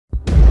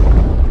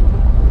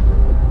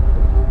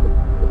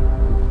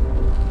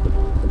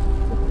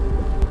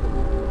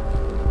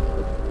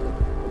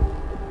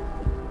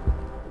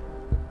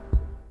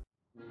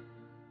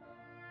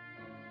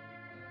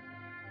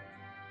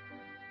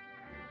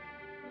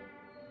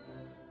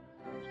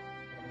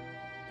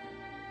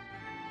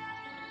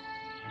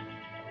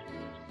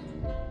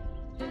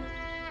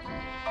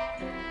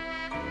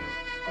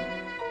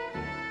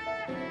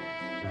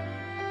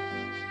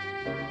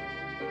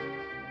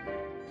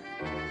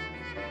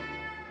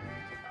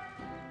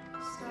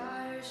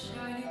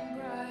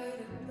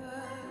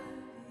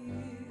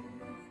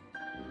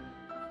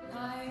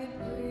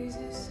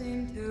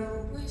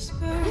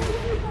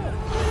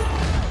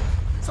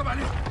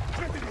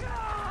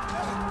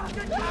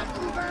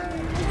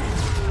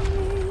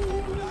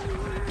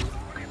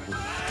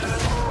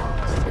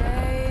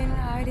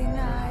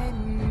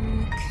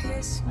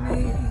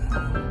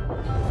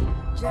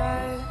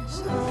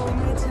Just hold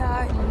me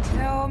tight and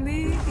tell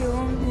me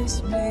you'll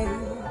miss me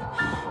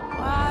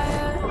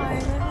while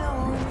I'm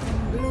alone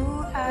and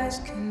blue as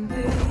can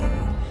be.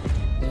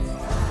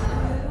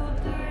 Little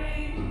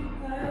dream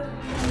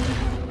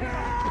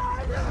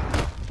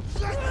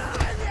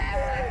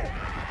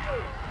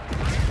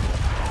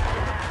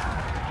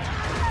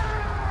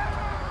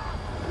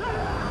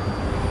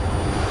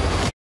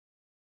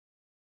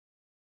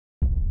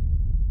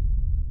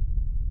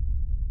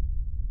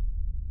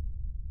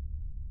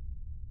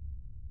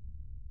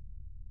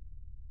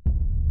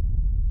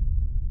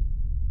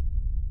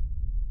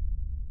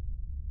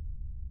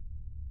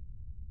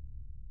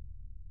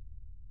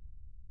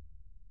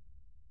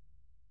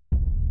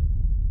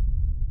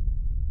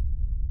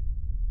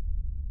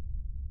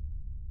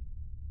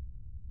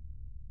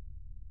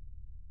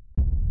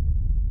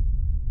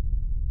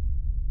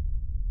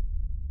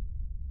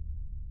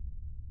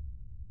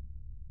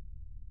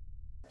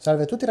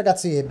Salve a tutti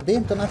ragazzi e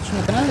bentornati sul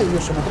mio canale, io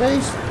sono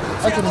Grace.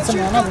 Oggi iniziamo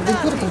una nuova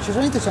avventura,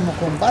 precisamente siamo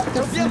con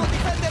Battlefield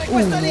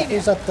 1,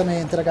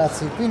 esattamente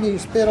ragazzi. Quindi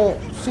spero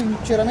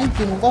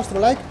sinceramente in un vostro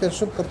like per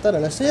supportare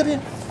la serie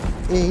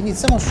e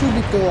iniziamo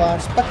subito a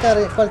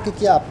spaccare qualche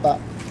chiappa.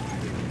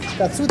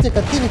 Cazzuti e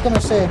cattivi come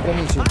sempre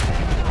amici.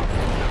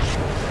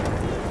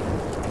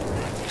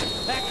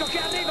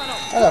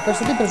 Allora,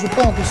 questo qui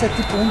presuppongo che sia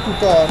tipo un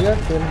tutorial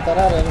per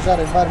imparare a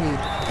usare vari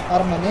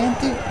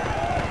armamenti.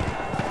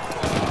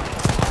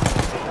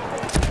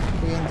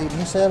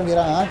 Mi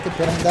servirà anche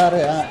per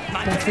andare a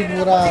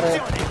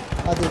configurare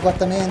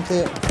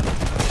adeguatamente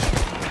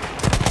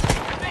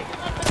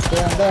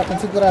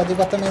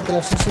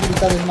la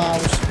sensibilità del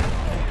mouse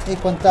e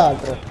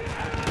quant'altro.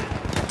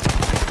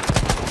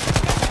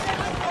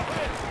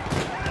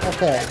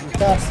 Ok, i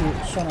tasti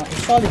sono i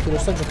soliti, lo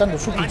sto giocando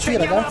su PC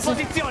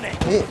ragazzi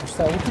e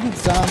sto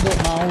utilizzando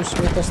mouse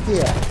e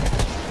tastiera.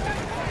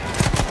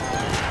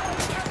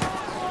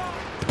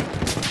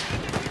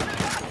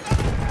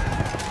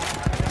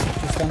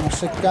 Stanno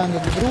seccando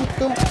di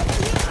brutto.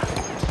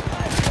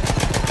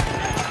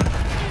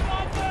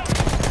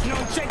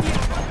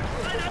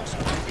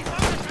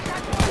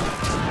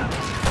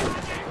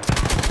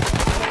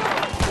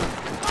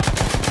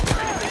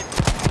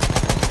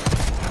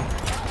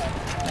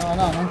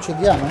 No, non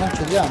cediamo.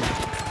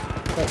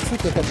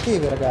 Tutti e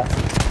cattivi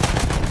ragazzi.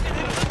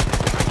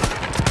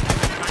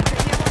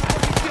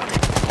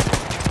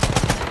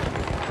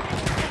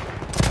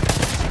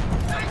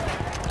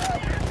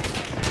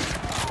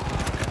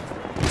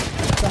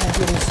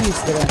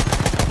 Resistere.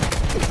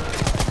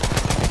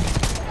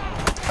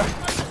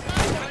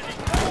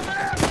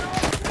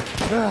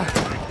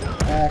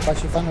 Qua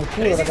ci fanno il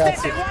culo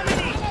ragazzi.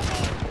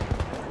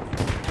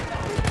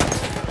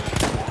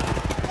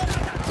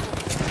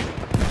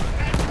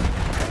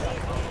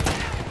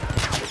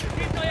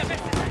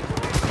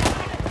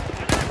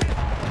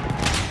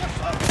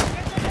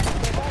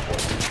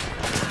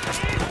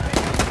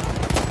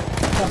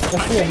 Questo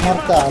qui è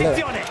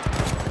mortale.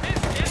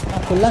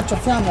 Col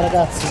lanciafiamme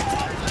ragazzi.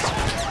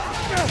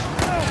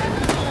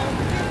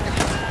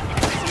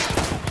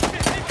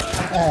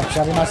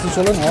 Siamo rimasti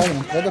solo noi,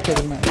 non credo che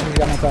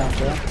viviamo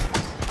tanto,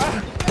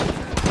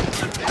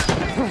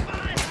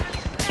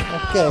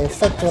 Ok,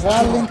 effetto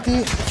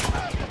rallenti.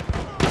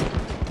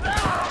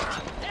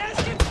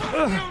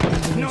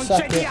 Quindi mi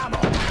sa che...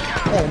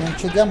 non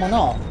cediamo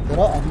no,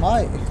 però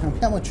ormai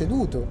abbiamo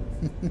ceduto.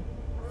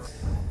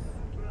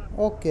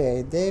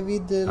 Ok,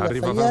 David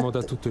Arrivavamo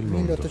da tutto il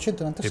mondo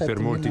 1897, e per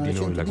molti di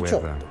noi la 1918.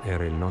 guerra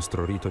era il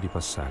nostro rito di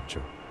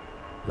passaggio,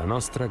 la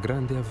nostra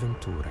grande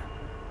avventura.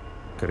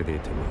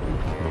 Credetemi,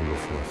 non lo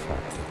fu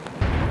affatto.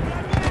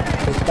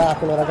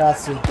 Spettacolo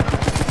ragazzi.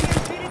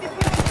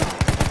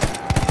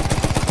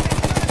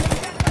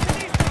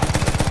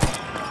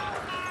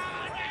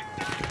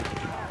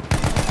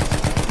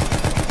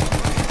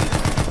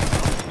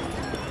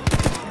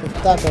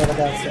 Spettacolo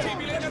ragazzi.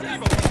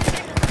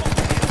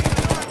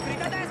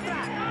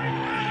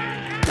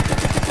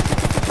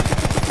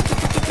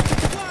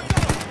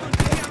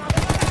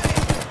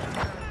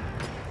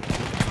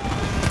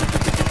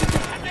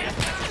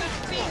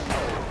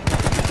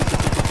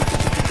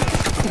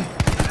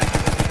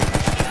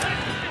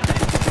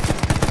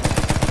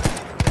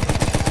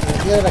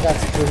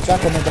 Ragazzi, che già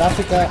come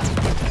grafica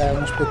è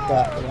uno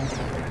spettacolo.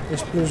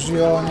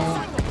 Esplosioni,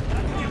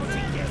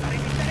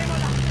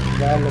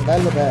 bello.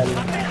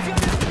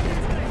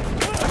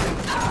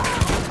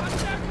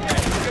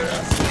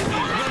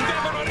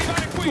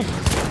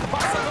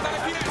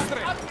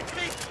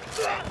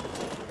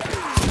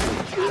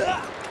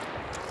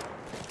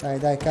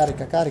 Dai,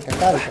 carica.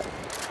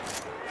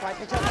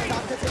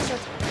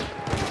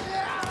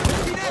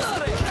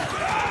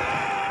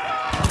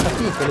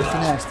 capito le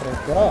finestre,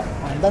 però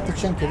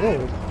andateci anche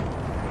voi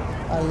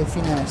alle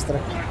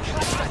finestre.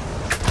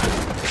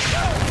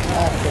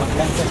 Ecco,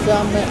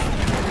 lanciafiamme.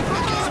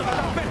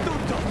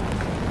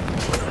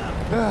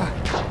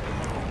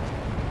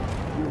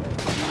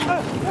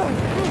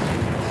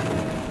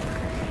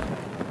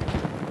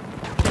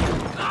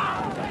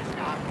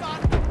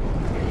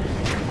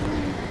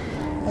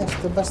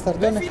 Sto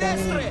bastardone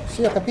con...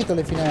 Sì, ho capito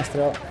le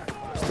finestre, oh.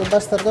 Sto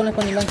bastardone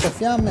con il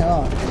lanciafiamme,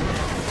 oh.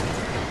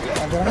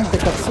 È veramente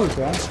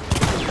cazzuto,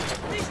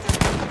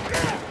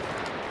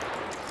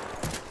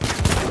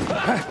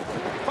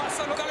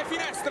 Passano dalle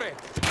finestre!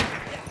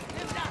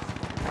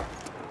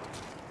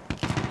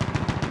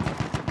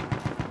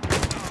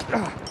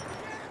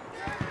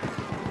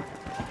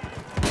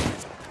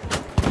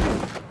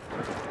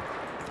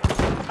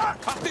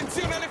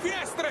 Attenzione alle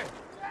finestre!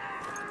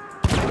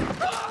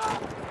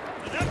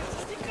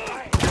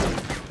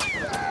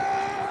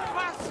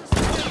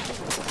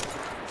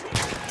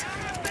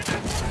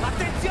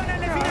 Attenzione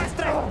alle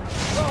finestre!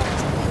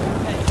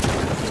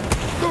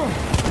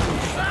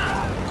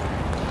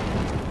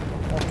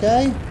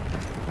 Ok.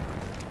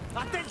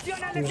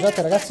 Attenzione alle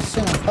Scusate ragazzi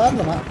se non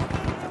parlo, ma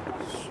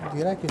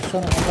direi che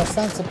sono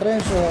abbastanza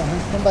preso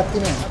in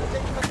combattimento.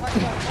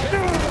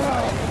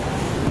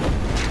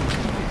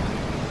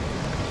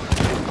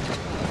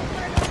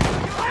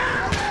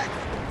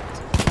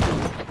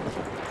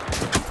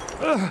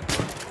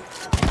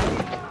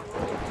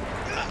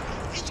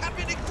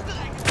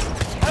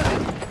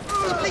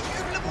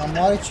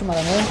 Muorici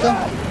malamente.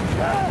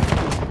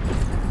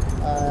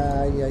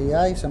 Ai ai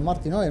ai, siamo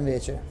morti noi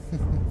invece.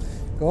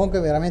 Comunque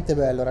veramente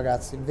bello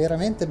ragazzi,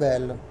 veramente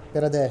bello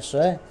per adesso,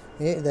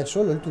 ed è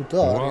solo il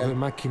tutorial. Nuove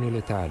macchine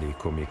letali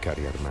come i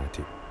carri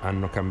armati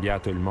hanno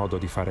cambiato il modo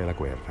di fare la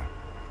guerra.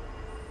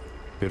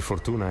 Per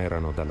fortuna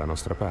erano dalla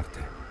nostra parte,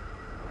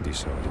 di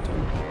solito.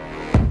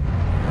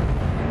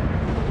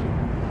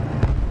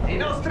 I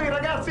nostri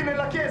ragazzi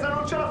nella chiesa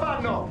non ce la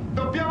fanno!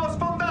 Dobbiamo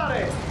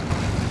sfondare!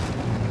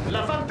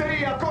 La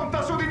fanteria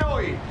conta su di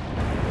noi!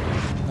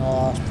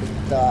 No,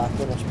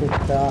 spettacolo,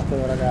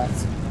 spettacolo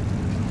ragazzi.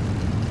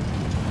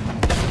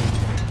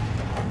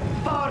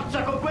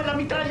 Forza con quella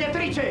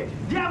mitragliatrice!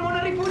 Diamo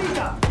una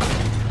ripulita!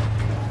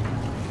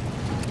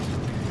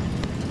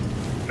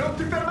 Non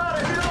ti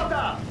fermare,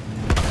 pilota!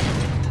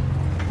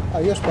 Ah,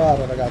 io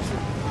sparo ragazzi.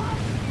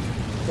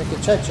 Che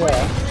c'è?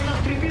 I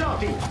nostri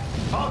piloti!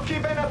 Occhi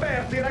ben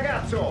aperti,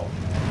 ragazzo!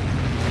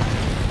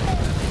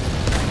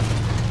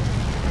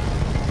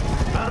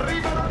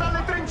 Arrivano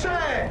dalle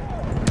trincee!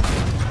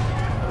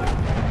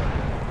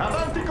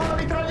 Avanti con la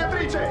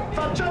mitragliatrice!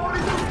 Facciamoli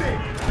tutti!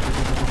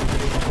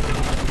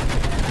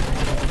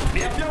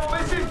 Li abbiamo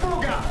messi in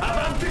fuga!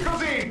 Avanti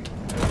così!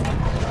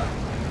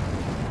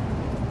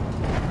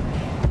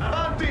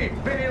 Avanti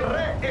per il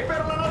re e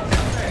per la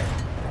nazione!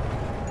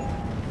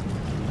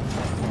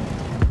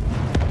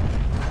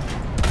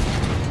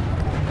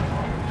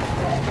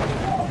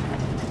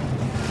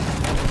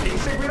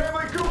 Inseguiremo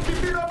i gruppi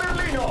fino a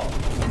Berlino!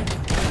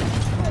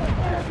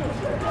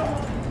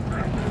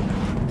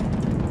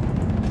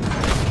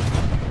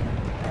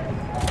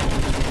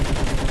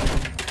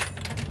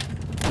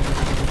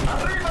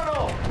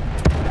 Arrivano!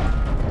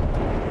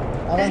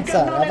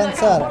 Avanzare,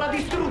 avanzare. L'ha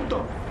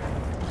distrutto!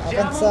 Avanzare.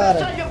 Siamo un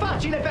bersaglio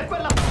facile per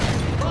quella...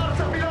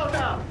 Forza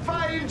pilota!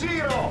 Fai il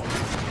giro!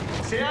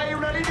 Se hai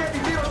una linea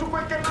di tiro su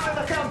quel cannone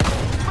da campo,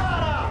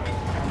 spara!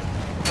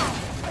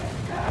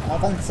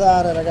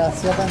 Avanzare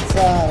ragazzi,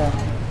 avanzare.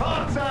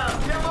 Forza!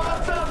 Stiamo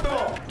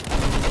avanzando!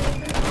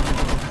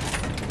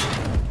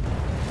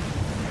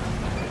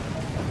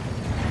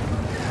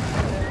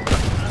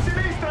 A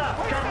sinistra!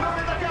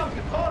 Cannone da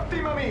campo!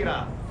 Ottima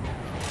mira!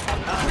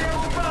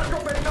 Abbiamo un varco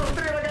per i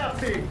nostri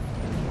ragazzi!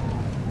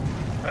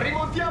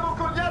 Rimontiamo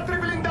con gli altri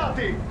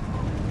blindati!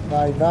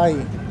 Vai,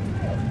 vai.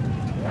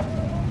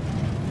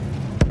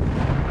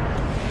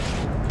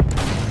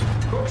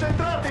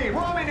 Concentrati,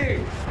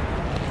 uomini!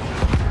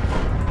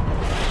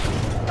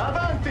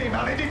 Avanti,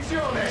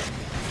 maledizione!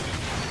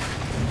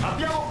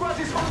 Abbiamo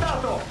quasi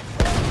sfondato!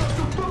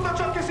 Su tutto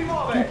ciò che si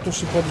muove! Tutto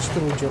si può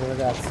distruggere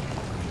ragazzi.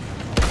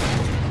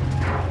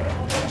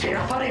 Ce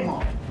la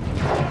faremo!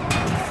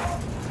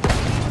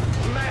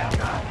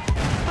 Merda!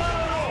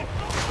 Sparano!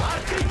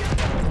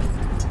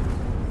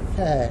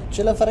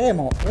 Ce la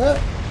faremo.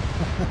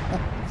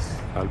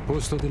 Al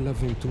posto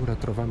dell'avventura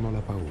trovammo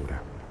la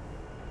paura.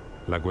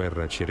 La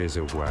guerra ci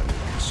rese uguali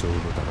solo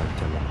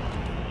davanti alla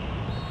morte.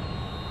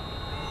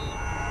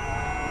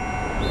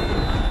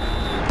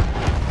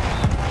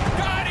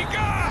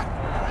 Carica!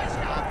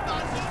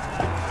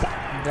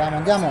 Andiamo,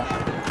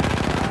 andiamo.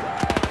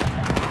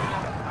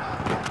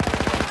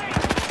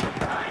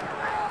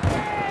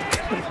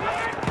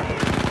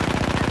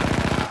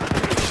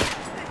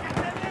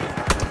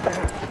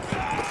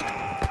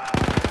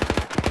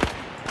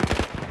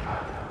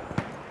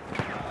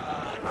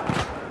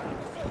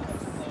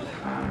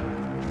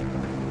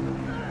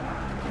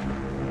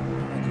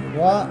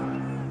 Qua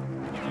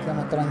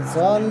siamo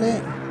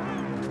tranzolli.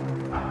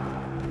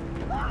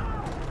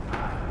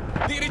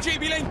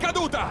 Dirigibile in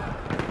caduta!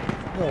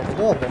 Dove?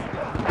 Dove?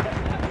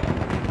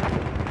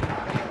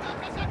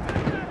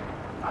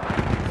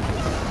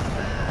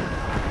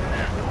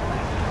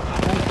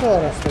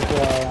 Ancora sto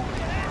qua.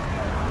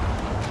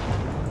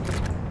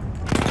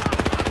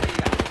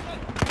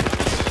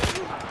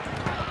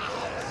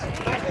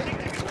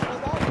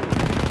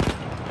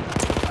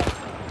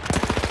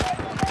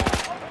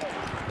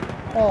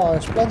 Oh,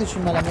 esplodici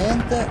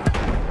malamente.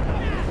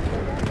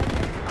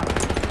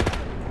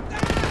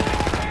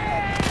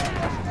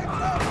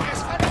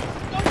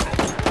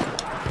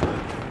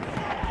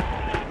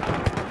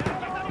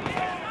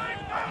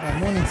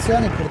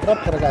 Munizioni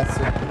purtroppo,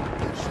 ragazzi,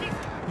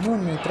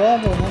 non ne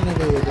trovo, non ne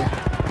vedo.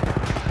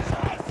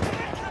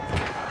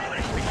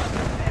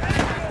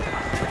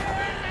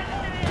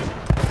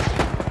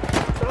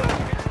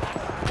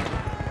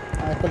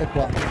 Ah, eccole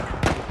qua.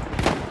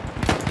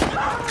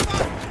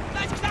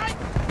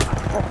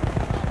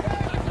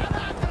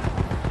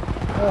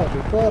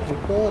 Corri, corri,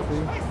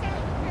 corri.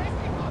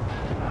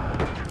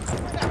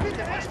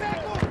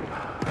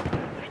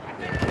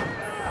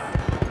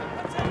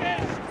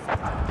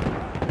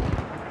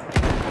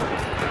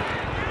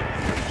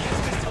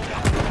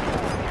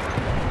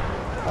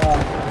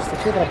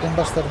 Qui è proprio un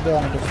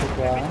bastardone questo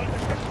qua,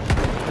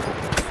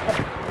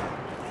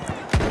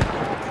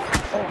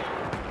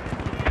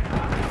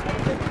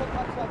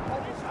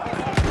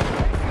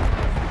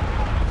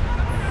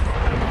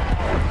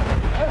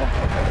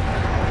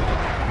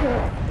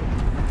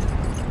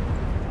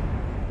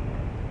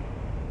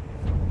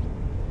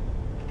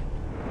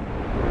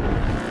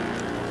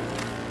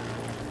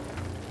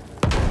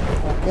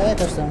 Ok,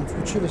 questo è un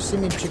fucile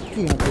simil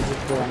cecchino che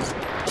gettone.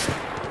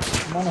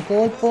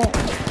 Monocolpo.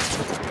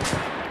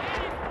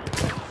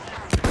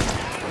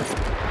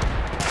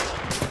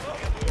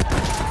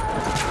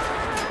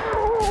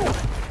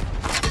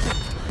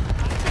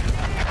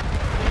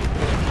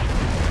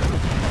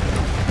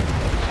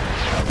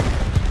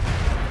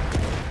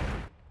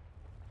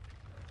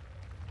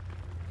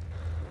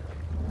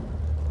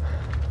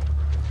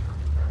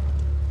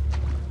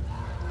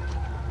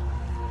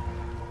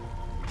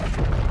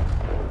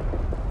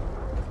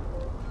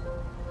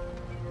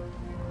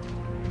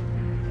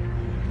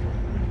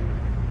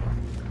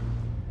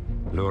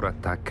 Loro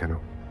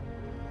attaccano.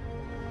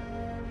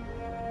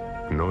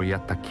 Noi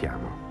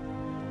attacchiamo.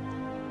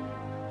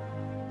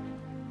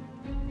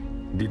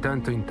 Di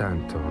tanto in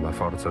tanto la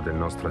forza del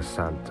nostro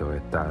assalto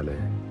è tale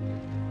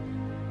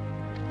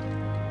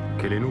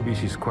che le nubi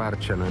si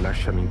squarciano e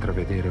lasciano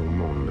intravedere un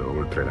mondo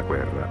oltre la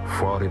guerra,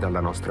 fuori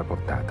dalla nostra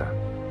portata.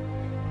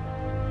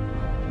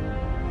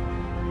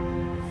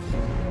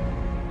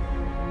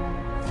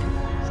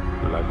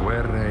 La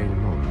guerra è il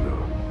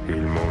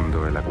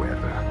mondo è la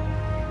guerra.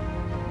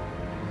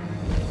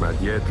 Ma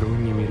dietro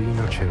ogni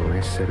mirino c'è un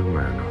essere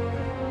umano.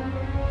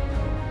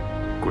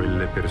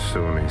 Quelle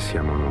persone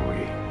siamo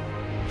noi,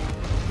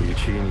 i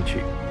cinici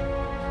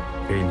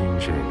e gli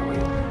ingenui,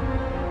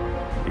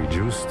 i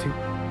giusti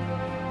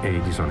e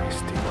i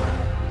disonesti.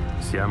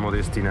 Siamo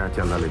destinati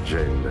alla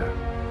leggenda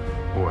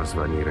o a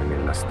svanire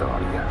nella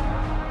storia.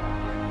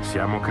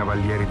 Siamo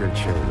cavalieri del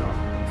cielo,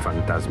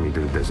 fantasmi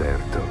del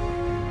deserto,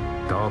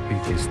 topi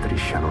che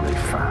strisciano nel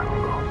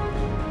fango.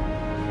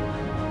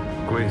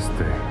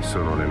 Queste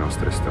sono le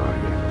nostre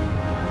storie.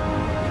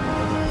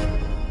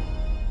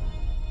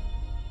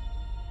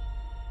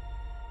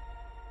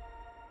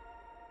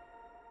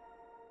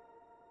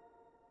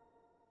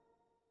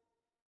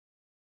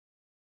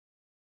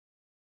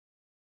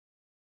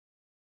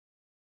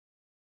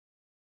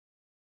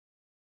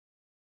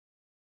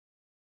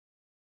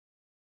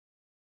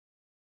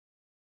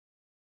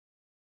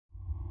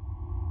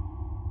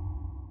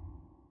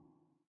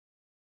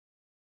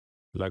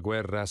 La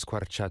guerra ha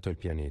squarciato il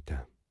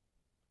pianeta.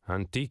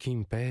 Antichi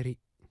imperi,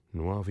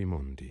 nuovi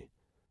mondi.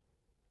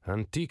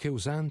 Antiche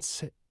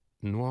usanze,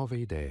 nuove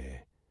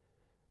idee.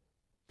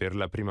 Per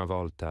la prima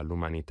volta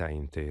l'umanità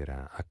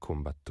intera ha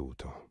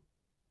combattuto.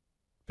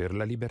 Per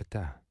la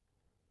libertà,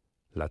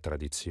 la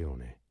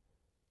tradizione,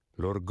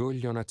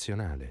 l'orgoglio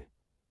nazionale,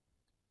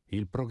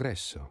 il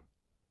progresso,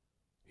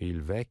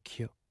 il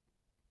vecchio,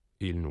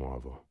 il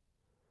nuovo.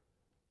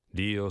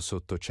 Dio,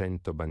 sotto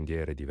 100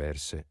 bandiere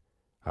diverse,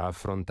 ha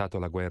affrontato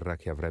la guerra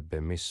che avrebbe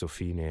messo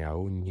fine a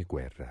ogni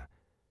guerra.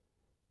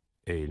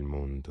 E il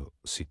mondo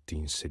si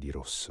tinse di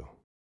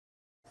rosso.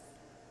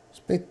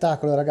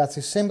 Spettacolo, ragazzi,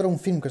 sembra un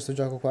film questo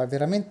gioco qua,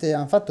 veramente,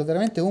 hanno fatto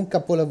veramente un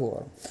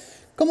capolavoro.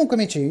 Comunque,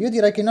 amici, io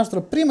direi che il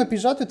nostro primo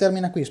episodio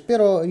termina qui.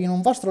 Spero in un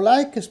vostro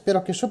like,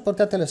 spero che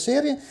supportate la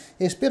serie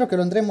e spero che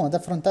lo andremo ad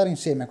affrontare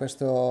insieme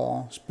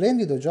questo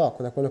splendido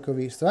gioco, da quello che ho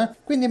visto.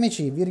 Quindi,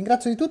 amici, vi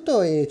ringrazio di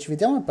tutto e ci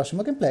vediamo al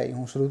prossimo gameplay.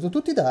 Un saluto a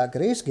tutti da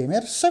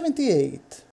GraceGamer78.